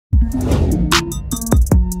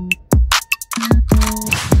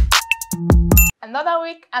Another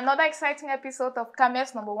week, another exciting episode of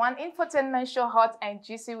Cameroon's #1 infotainment show, Hot and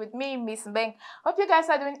Juicy, with me, Miss Beng. Hope you guys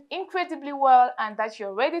are doing incredibly well and that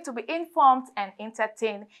you're ready to be informed and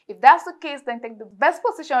entertained. If that's the case, then take the best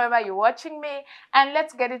position wherever you're watching me, and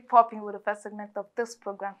let's get it popping with the first segment of this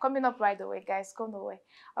program. Coming up right away, guys. Go nowhere.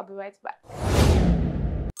 I'll be right back.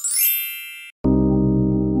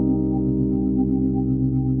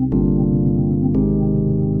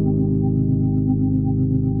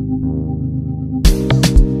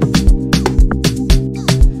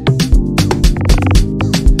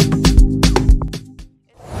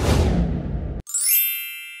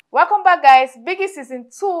 Welcome back, guys. Biggy Season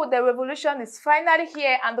 2, the revolution is finally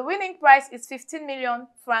here, and the winning prize is 15 million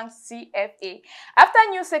francs CFA. After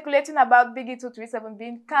news circulating about Biggy237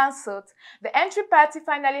 being cancelled, the entry party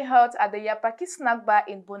finally held at the Yapaki snack bar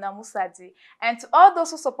in Bonamusadi. And to all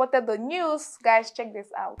those who supported the news, guys, check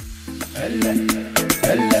this out.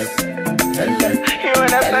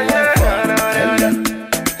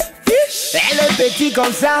 Petit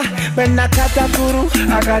comme ça, ben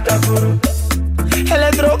elle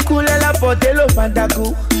est trop cool, elle a porté le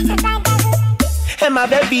pantakou. Elle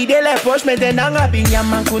m'avait vidé les poches, maintenant elle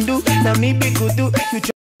mankundu, nami bikudu.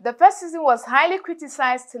 The first season was highly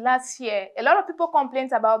criticized last year. A lot of people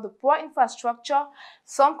complained about the poor infrastructure.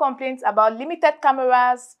 Some complained about limited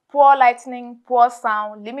cameras, poor lighting, poor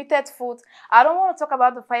sound, limited food. I don't want to talk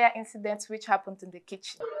about the fire incident which happened in the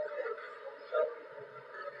kitchen.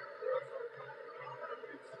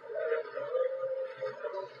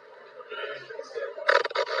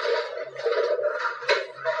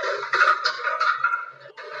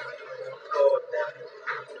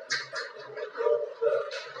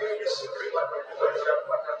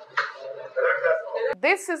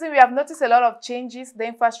 This season, we have noticed a lot of changes. The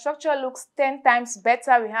infrastructure looks 10 times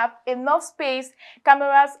better. We have enough space,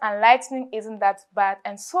 cameras and lighting isn't that bad.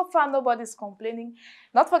 And so far, nobody's complaining.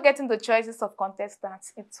 Not forgetting the choices of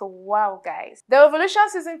contestants. It's a wow, guys. The Revolution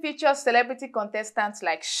season features celebrity contestants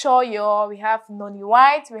like Shoyo, we have Noni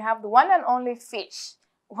White, we have the one and only Fish.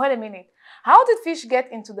 Wait a minute. How did Fish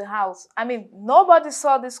get into the house? I mean, nobody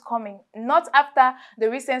saw this coming. Not after the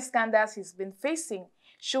recent scandals he's been facing.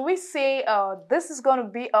 Should we say this is going to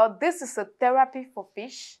be, this is a therapy for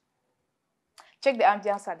Fish? Check the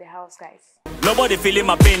ambience at the house, guys. Nobody feeling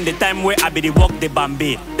my pain the time where I be the walk the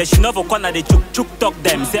Bambi. They should never corner the chuk talk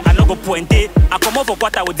them. Say I no go point it. I come over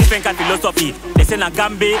quarter with different kind of philosophy. They say na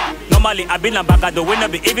Gambi. Normally I been a bagado when I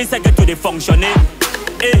be even second to the functioning.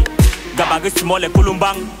 Hey, Gabagi small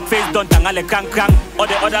kulumbang. Face don't tangale krang. All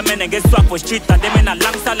the other men get swap for street and them in a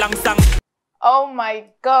langsang. Oh my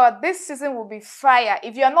God, this season will be fire.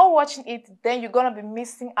 If you are not watching it, then you're going to be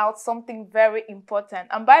missing out something very important.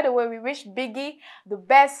 And by the way, we wish Biggy the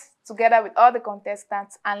best together with all the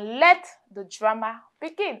contestants, and let the drama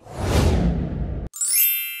begin.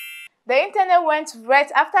 The internet went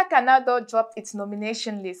red after Canal dropped its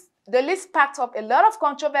nomination list. The list packed up a lot of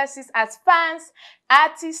controversies as fans,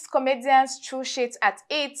 artists, comedians threw shade at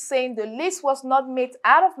it, saying the list was not made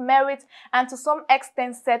out of merit and to some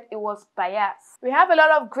extent said it was biased. We have a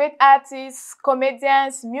lot of great artists,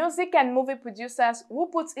 comedians, music and movie producers who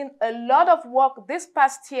put in a lot of work this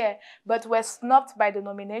past year but were snubbed by the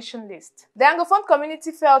nomination list. The Anglophone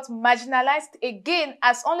community felt marginalized again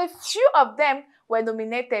as only few of them were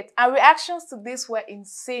nominated, and reactions to this were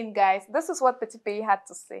insane, guys. This is what Petit Pays had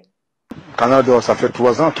to say. Canada, ça fait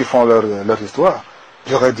 3 ans qu'ils font leur histoire.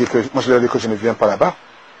 J'aurais dit que, moi je leur ai dit que je ne viens pas là-bas.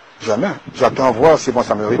 Jamais. J'attends voir si bon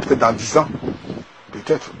ça me peut-être dans 10 ans.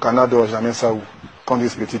 Peut-être. Canada, jamais ça où. Quand on dit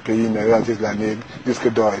ce petit pays, ils disent l'année,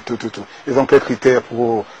 disque d'or et tout. Ils ont quels critères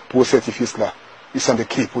pour certifier cela? Ils sont de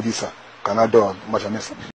qui pour dire ça? Canada, moi jamais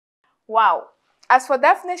ça. Wow. As for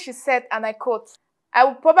Daphne, she said, and I quote, I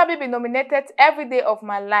will probably be nominated every day of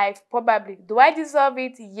my life, probably. Do I deserve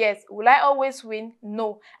it? Yes. Will I always win?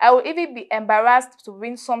 No. I will even be embarrassed to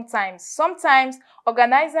win sometimes. Sometimes,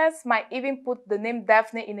 organizers might even put the name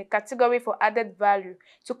Daphne in a category for added value,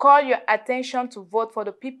 to call your attention to vote for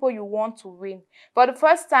the people you want to win. For the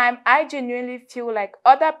first time, I genuinely feel like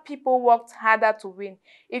other people worked harder to win.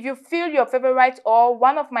 If you feel your favorite or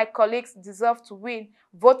one of my colleagues deserve to win,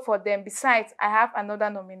 vote for them. Besides, I have another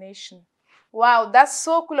nomination. Wow, that's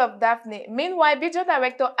so cool of Daphne. Meanwhile, video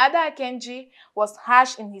director Ada Akenji was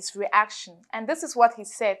harsh in his reaction. And this is what he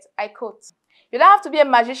said, I quote, "You don't have to be a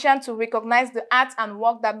magician to recognize the art and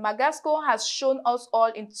work that Magasco has shown us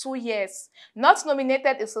all in 2 years. Not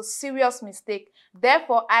nominated is a serious mistake.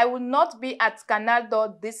 Therefore, I will not be at Canal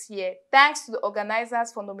this year. Thanks to the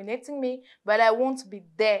organizers for nominating me, but I won't be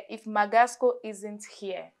there if Magasco isn't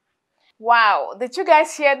here." Wow, did you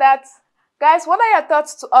guys hear that? Guys, what are your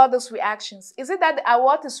thoughts to all those reactions? Is it that the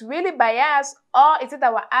award is really biased, or is it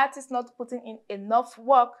our artists not putting in enough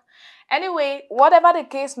work? Anyway, whatever the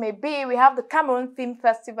case may be, we have the Cameroon Film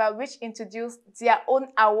Festival, which introduced their own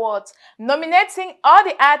awards, nominating all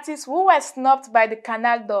the artists who were snubbed by the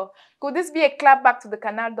Canal d'Or. Could this be a clap back to the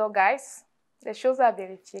Canal d'Or, guys? Les choses à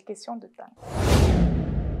vérifier, question de temps.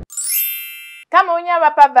 Cameroonian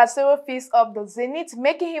rapper Valsero feast up the Zénith,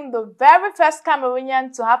 making him the very first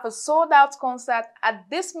Cameroonian to have a sold-out concert at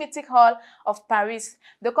this mythic hall of Paris.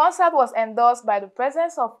 The concert was endorsed by the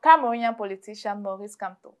presence of Cameroonian politician Maurice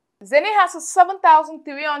Kamto. Zénith has a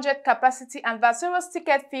 7,300 capacity and Valsero's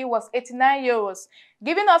ticket fee was 89 euros,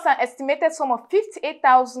 giving us an estimated sum of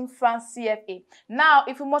 58,000 francs CFA. Now,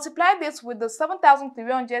 if we multiply this with the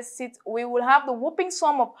 7,300 seats, we will have the whooping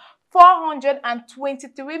sum of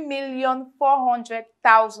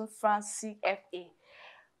 423,400,000 francs CFA.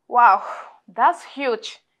 Wow, that's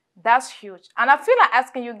huge. That's huge. And I feel like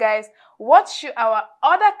asking you guys, what should our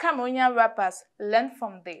other Cameroonian rappers learn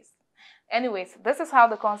from this? Anyways, this is how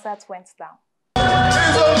the concert went down.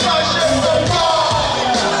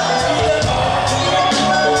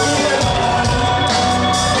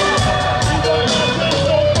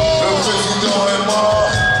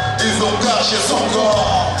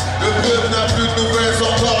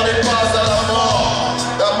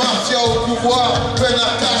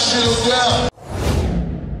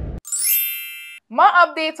 More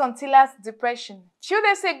updates on Tilla's depression. 2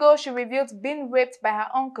 days ago, she revealed being raped by her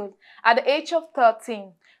uncle at the age of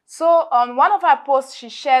 13. So, on one of her posts, she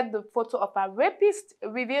shared the photo of her rapist,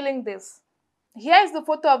 revealing this. Here is the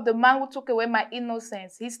photo of the man who took away my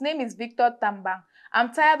innocence. His name is Victor Tambang.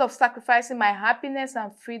 I'm tired of sacrificing my happiness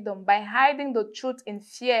and freedom by hiding the truth in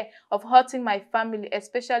fear of hurting my family,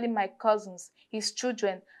 especially my cousins, his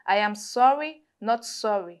children. I am sorry, not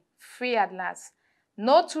sorry. Free at last.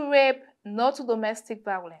 No to rape, no to domestic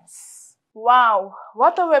violence. Wow,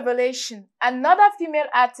 what a revelation. Another female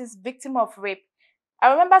artist victim of rape.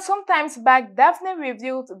 I remember sometimes back, Daphne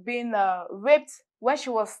revealed being raped when she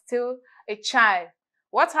was still a child.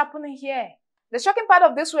 What's happening here? The shocking part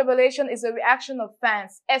of this revelation is the reaction of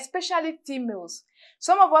fans, especially females.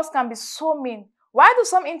 Some of us can be so mean. Why do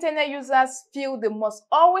some internet users feel they must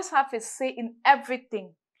always have a say in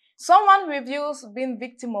everything? Someone reveals being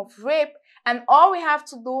victim of rape, and all we have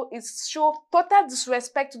to do is show total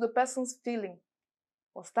disrespect to the person's feeling.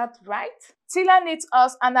 Was that right? Tilla needs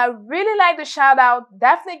us, and I really like the shout out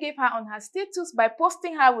Daphne gave her on her status by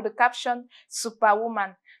posting her with the caption,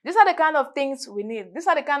 Superwoman. These are the kind of things we need. These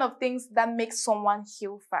are the kind of things that make someone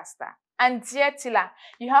heal faster. And dear Tilla,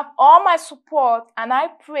 you have all my support, and I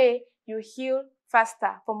pray you heal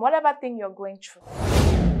faster from whatever thing you're going through.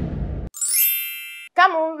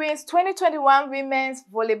 Cameroon wins 2021 Women's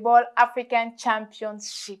Volleyball African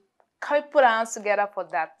Championship. Can we put our hands together for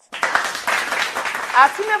that? Our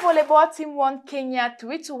female volleyball team won Kenya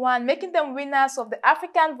 3-1, making them winners of the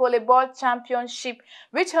African Volleyball Championship,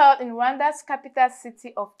 which held in Rwanda's capital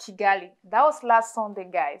city of Kigali. That was last Sunday,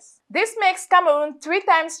 guys. This makes Cameroon 3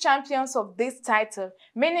 times champions of this title,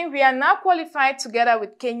 meaning we are now qualified together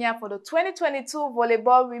with Kenya for the 2022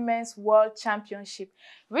 Volleyball Women's World Championship,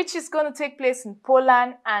 which is going to take place in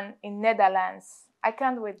Poland and in Netherlands. I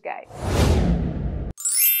can't wait, guys.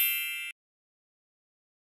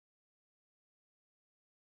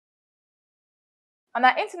 On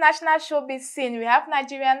our international showbiz scene, we have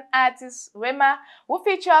Nigerian artist Rema, who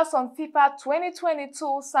features on FIFA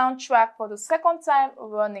 2022 soundtrack for the 2nd time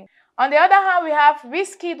running. On the other hand, we have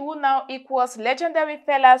Wizkid, who now equals legendary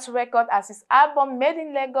Fela's record as his album Made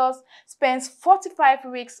in Lagos spends 45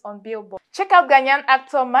 weeks on Billboard. Check out Ghanaian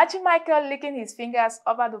actor Magic Michael licking his fingers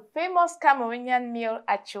over the famous Cameroonian meal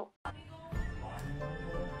Acho.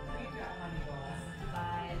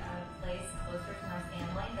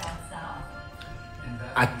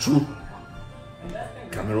 Achu,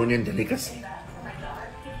 Cameroonian delicacy,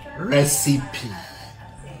 recipe.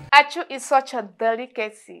 Achu is such a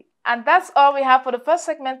delicacy. And that's all we have for the first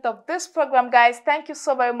segment of this program, guys. Thank you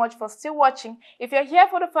so very much for still watching. If you're here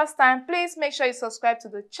for the first time, please make sure you subscribe to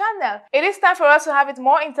the channel. It is time for us to have it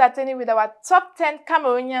more entertaining with our top 10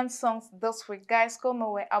 Cameroonian songs this week. Guys, go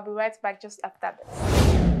nowhere. I'll be right back just after this.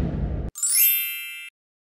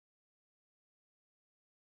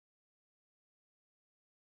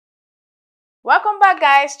 Welcome back,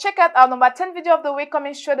 guys. Check out our number 10 video of the week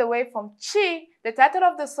coming straight away from Njie. The title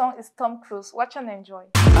of the song is Tom Cruise. Watch and enjoy.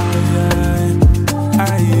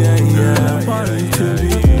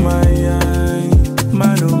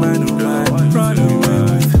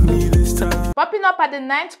 Popping up at the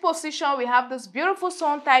 9th position, we have this beautiful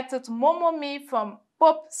song titled Momo Me from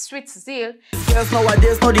Pop Sweet Zeal. Girls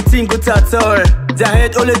nowadays know the thing good at all. Their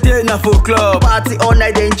head all the day na for club. Party all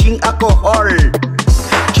night then drink alcohol.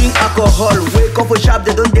 Drink alcohol. Wake up for sharp,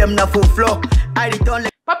 they don't them na for floor. I return.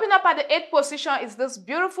 Popping up at the 8th position is this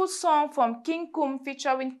beautiful song from King Kum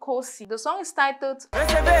featuring Kosi. The song is titled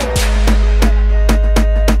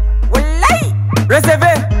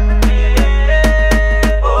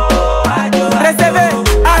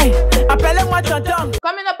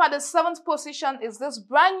Coming up at the 7th position is this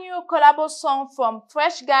brand new collabo song from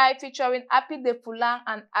Fresh Guy featuring Happy de Fulan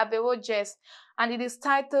and Avero Jess, and it is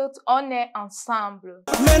titled On est ensemble.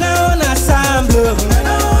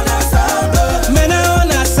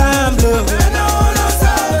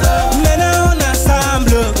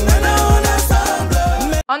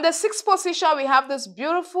 On the 6th position, we have this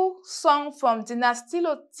beautiful song from Dynastie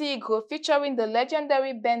Le Tigre featuring the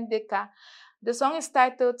legendary Ben Deka. The song is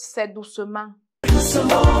titled C'est doucement.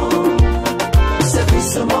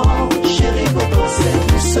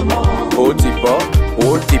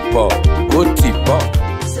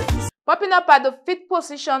 Popping up at the 5th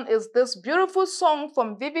position is this beautiful song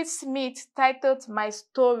from Vivid Smith titled My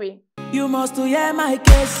Story. You must hear my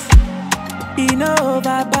case. You know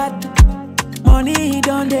over bad. Money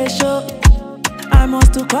don't they show. I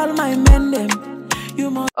must to call my men them.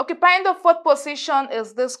 Occupying the 4th position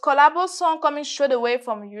is this collabo song coming straight away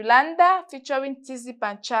from Yolanda featuring Tizzy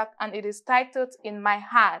Panchak, and it is titled In My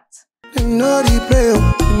Heart. In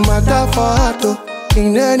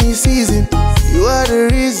any season, you are the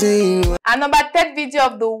reason. And number 3rd video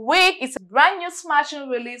of the week is a brand new smashing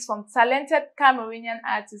release from talented Cameroonian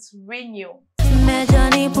artist Renew.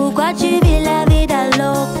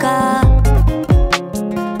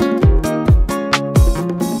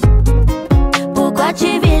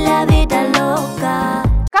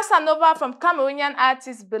 Casanova from Cameroonian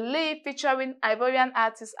artist Believe featuring Ivorian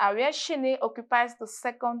artist Ariel Shine occupies the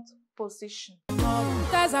 2nd position.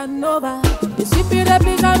 Casanova, I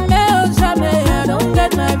don't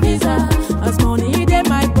get my visa. As money in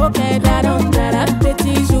my pocket, I don't get a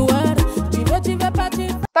petit joueur.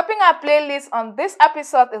 Topping our playlist on this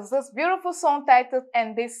episode is this beautiful song titled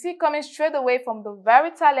NDC, coming straight away from the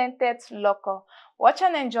very talented Loco. Watch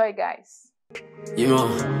and enjoy, guys.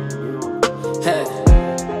 Hey.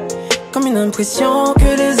 Comme une impression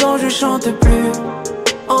que les anges chantent plus.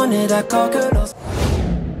 On est d'accord que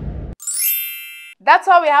That's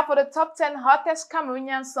all we have for the top 10 hottest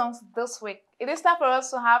Cameroonian songs this week. It is time for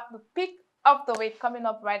us to have the pick of the week coming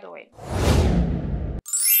up right away.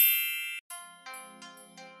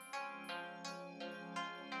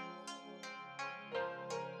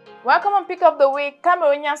 Welcome on Pick of the Week.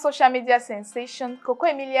 Cameroonian social media sensation Coco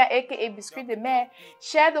Emilia aka Biscuit de Mer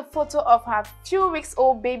shared a photo of her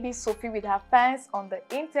 2-week-old baby Sophie with her fans on the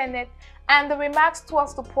internet, and the remarks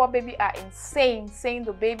towards the poor baby are insane, saying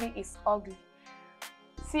the baby is ugly.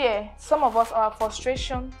 See, some of us, our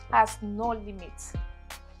frustration has no limit.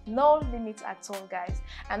 No limit at all, guys.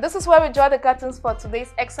 And this is where we draw the curtains for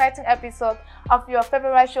today's exciting episode of your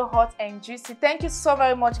favorite show, Hot and Juicy. Thank you so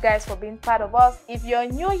very much, guys, for being part of us. If you're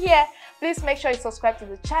new here, please make sure you subscribe to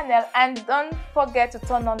the channel and don't forget to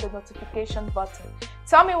turn on the notification button.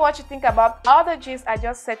 Tell me what you think about all the gist I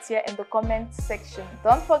just said here in the comment section.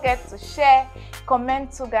 Don't forget to share,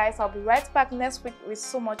 comment too, guys. I'll be right back next week with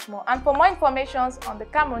so much more. And for more information on the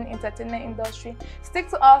Cameroon entertainment industry, stick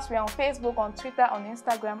to us. We're on Facebook, on Twitter, on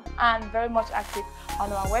Instagram, and very much active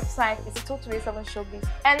on our website. It's 237 Showbiz.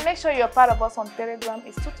 And make sure you're part of us on Telegram.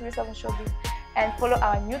 It's 237 Showbiz. And follow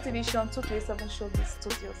our new division, 237 Showbiz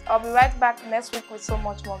Studios. I'll be right back next week with so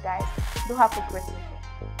much more, guys. Do have a great week.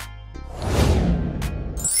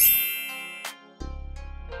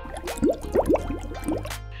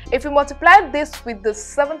 If we multiply this with the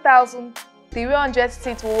 7,300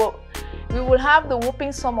 seats, we will have the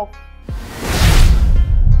whooping sum of